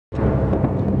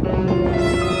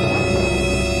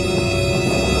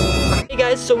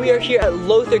so we are here at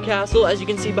Lothar Castle, as you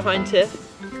can see behind Tiff.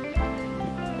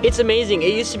 It's amazing.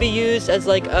 It used to be used as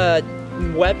like a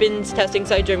weapons testing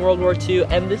site during World War II,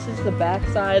 and this is the back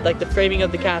side, like the framing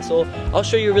of the castle. I'll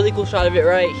show you a really cool shot of it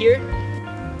right here.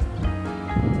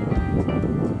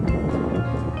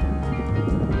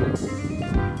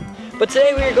 But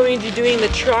today we are going to be doing the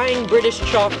Trying British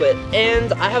Chocolate,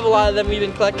 and I have a lot of them. We've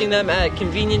been collecting them at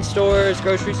convenience stores,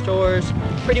 grocery stores,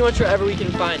 pretty much wherever we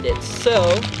can find it.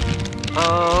 So,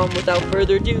 without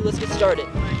further ado, let's get started.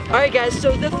 Alright guys,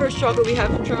 so the first chocolate we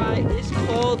have to try is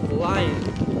called Lion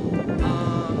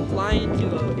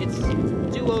Duo. It's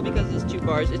Duo because it's 2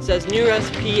 bars. It says new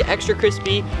recipe, extra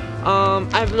crispy. I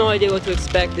have no idea what to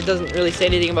expect. It doesn't really say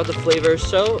anything about the flavor,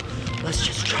 so let's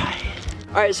just try it.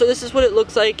 Alright, so this is what it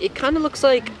looks like. It kind of looks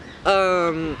like, This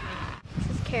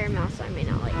is caramel, so I may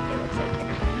not like it. It looks like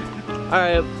caramel.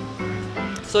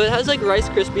 Alright, so it has like Rice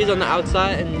Krispies on the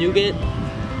outside and nougat.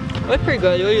 That's pretty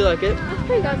good. Do you like it? That's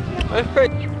pretty good. That's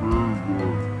pretty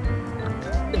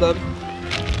good.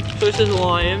 So this is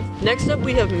Lion. Next up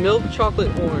we have Milk Chocolate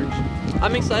Orange.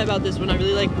 I'm excited about this one. I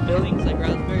really like fillings, like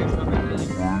raspberry or strawberry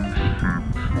filling.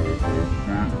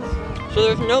 So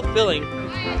there's no filling,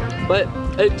 but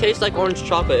it tastes like orange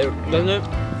chocolate, doesn't it?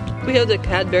 We have the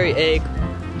Cadbury egg.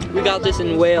 We got this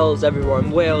in Wales,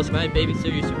 everyone. Wales. My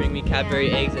babysitter used to bring me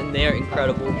Cadbury eggs, and they are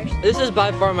incredible. This is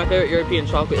by far my favorite European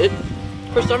chocolate.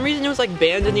 For some reason, it was like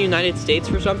banned in the United States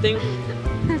for something.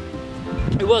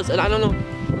 It was, and I don't know.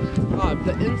 God,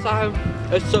 the inside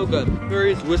is so good.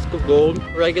 Curry's Whisk of Gold.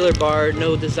 Regular bar,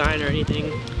 no design or anything.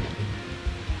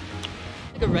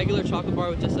 Like a regular chocolate bar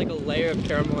with just like a layer of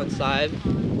caramel inside.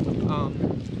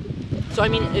 So I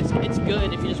mean, it's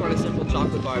good if you just want a simple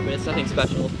chocolate bar, but it's nothing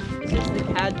special. This is the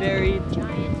Cadbury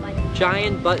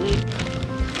Giant Button.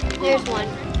 There's one.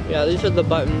 Yeah, these are the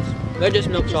buttons. They're just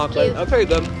milk chocolate. Oh, pretty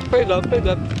good. Pretty good. Pretty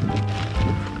good.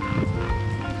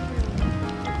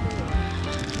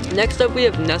 Next up, we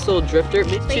have Nestle Drifter.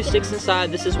 It's 2 sticks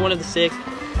inside. This is one of the 6.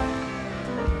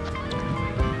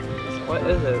 What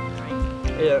is it?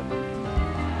 Yeah.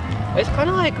 It's kind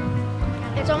of like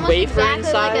it's almost wafer exactly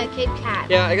inside. like a Kit Kat.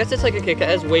 Yeah, I guess it's like a Kit Kat.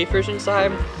 It has wafers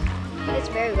inside. It's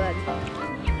very good.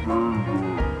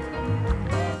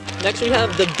 Next, we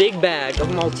have the big bag of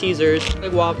Maltesers,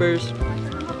 like Whoppers.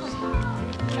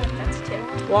 That's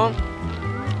 2. Well,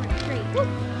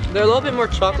 they're a little bit more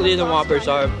chocolatey than Whoppers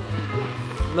are.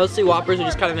 Mostly Whoppers are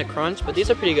just kind of a crunch, but these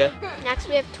are pretty good. Next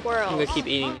we have Twirls. I'm gonna keep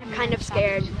eating. I'm kind of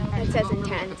scared. It says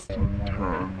intense.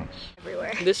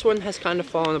 Everywhere. This one has kind of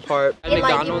fallen apart. At Like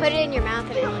McDonald's. you put it in your mouth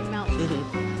and it like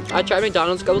melts. I tried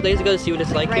McDonald's a couple days ago to see what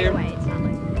it's like Right here. away.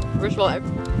 It's not like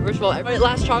First of all, alright,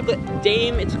 last chocolate,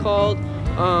 Dame. It's called.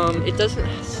 It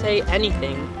doesn't say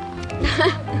anything.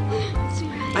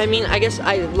 I mean, I guess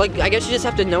you just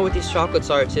have to know what these chocolates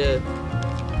are to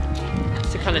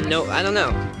kind of know. I don't know.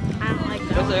 I don't like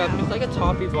that. It's like a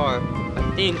toffee bar,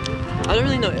 I think. I don't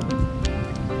really know.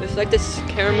 It's like this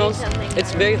caramel.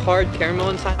 It's very hard caramel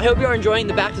inside. I hope you are enjoying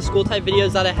the back to school type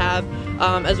videos that I have,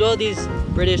 as well as these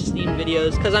British themed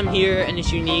videos, because I'm here and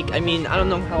it's unique. I mean, I don't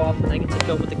know how often I get to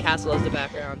film with the castle as the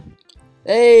background.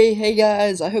 Hey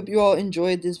guys, I hope you all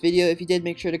enjoyed this video. If you did,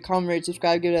 make sure to comment, rate,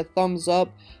 subscribe, give it a thumbs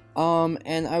up.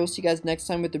 And I will see you guys next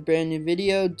time with a brand new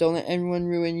video. Don't let everyone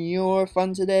ruin your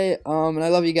fun today. And I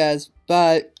love you guys.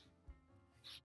 Bye.